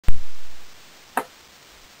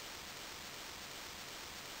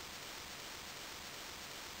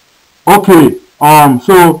Okay,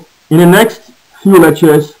 so in the next few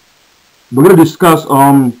lectures, we're going to discuss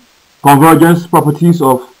convergence properties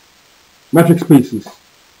of metric spaces.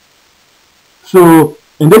 So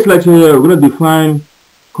in this lecture here, we're going to define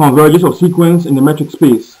convergence of sequence in the metric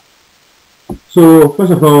space. So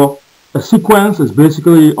first of all, a sequence is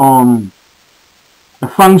basically a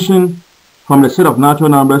function from the set of natural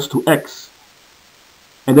numbers to x,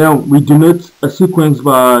 and then we denote a sequence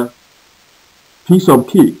by p sub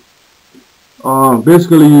k.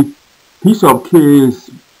 Basically, p sub k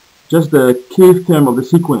is just the kth term of the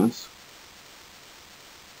sequence.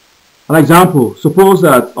 An example, suppose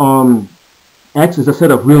that x is a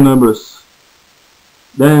set of real numbers,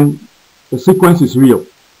 then the sequence is real.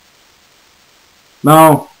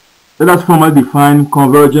 Now, let us formally define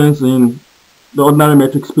convergence in the ordinary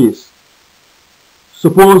metric space.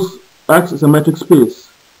 Suppose x is a metric space,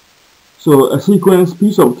 so a sequence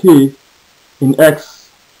p sub k in x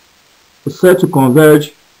is said to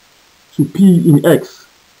converge to p in x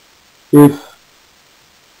if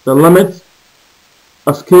the limit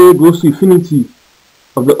as k goes to infinity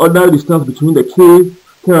of the ordinary distance between the k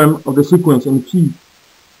term of the sequence and p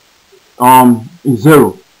is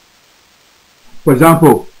 0. For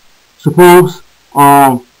example, suppose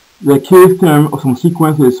the kth term of some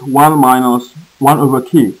sequence is 1 minus 1 over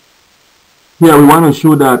k. Here we want to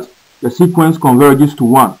show that the sequence converges to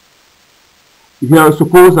 1. Here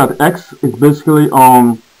suppose that x is basically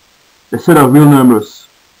a set of real numbers.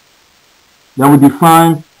 Then we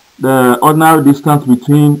define the ordinary distance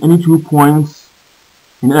between any 2 points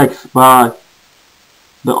in x by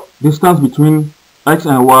the distance between x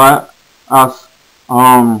and y as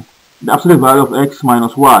the absolute value of x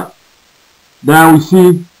minus y. Then we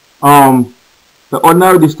see the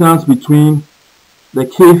ordinary distance between the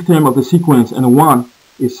kth term of the sequence and 1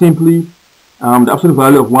 is simply the absolute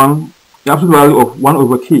value of 1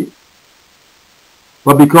 over k.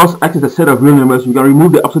 But because x is a set of real numbers, we can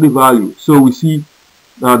remove the absolute value. So we see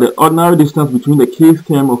the ordinary distance between the kth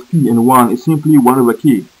term of p and 1 is simply 1 over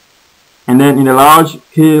k. And then in the large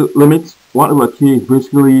k limit, 1 over k is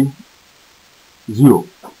basically 0.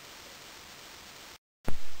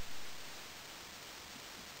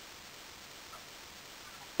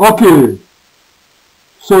 Okay,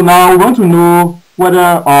 so now we want to know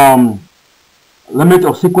whether limit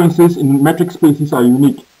of sequences in metric spaces are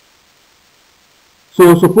unique.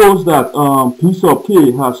 So suppose that p sub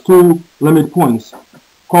k has 2 limit points,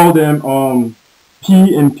 call them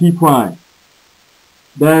p and p prime.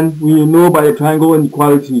 Then we know by the triangle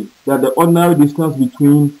inequality that the ordinary distance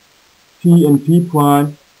between p and p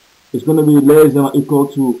prime is going to be less than or equal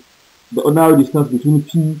to the ordinary distance between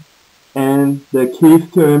p and the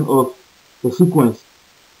kth term of the sequence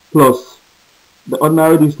plus the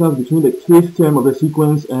ordinary distance between the kth term of the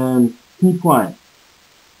sequence and p prime.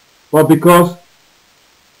 But because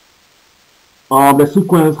the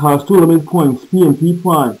sequence has 2 limit points, p and p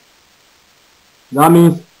prime, that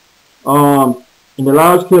means in the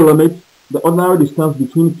large k limit, the ordinary distance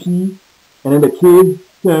between p and then the kth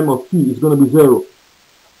term of p is going to be 0.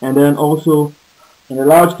 And then also in the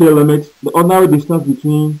large k limit, the ordinary distance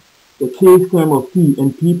between the kth term of p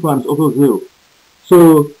and p prime is also 0.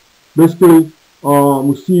 So basically,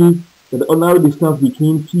 we see that the ordinary distance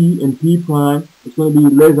between p and p prime is going to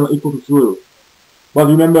be less than or equal to 0. But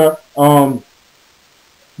remember,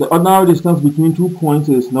 the ordinary distance between 2 points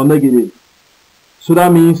is non-negative. So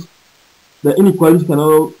that means the inequality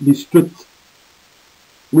cannot be strict,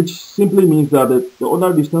 which simply means that the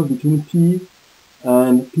ordinary distance between p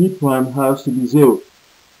and p prime has to be 0.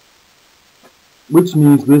 Which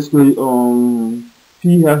means basically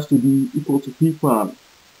p has to be equal to p prime,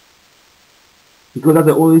 because that's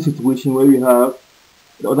the only situation where we have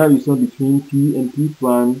the ordinary distance between p and p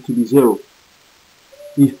prime to be 0.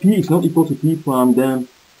 If p is not equal to p prime, then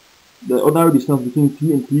the ordinary distance between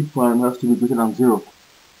p and p prime has to be greater than 0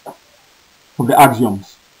 from the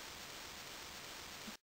axioms.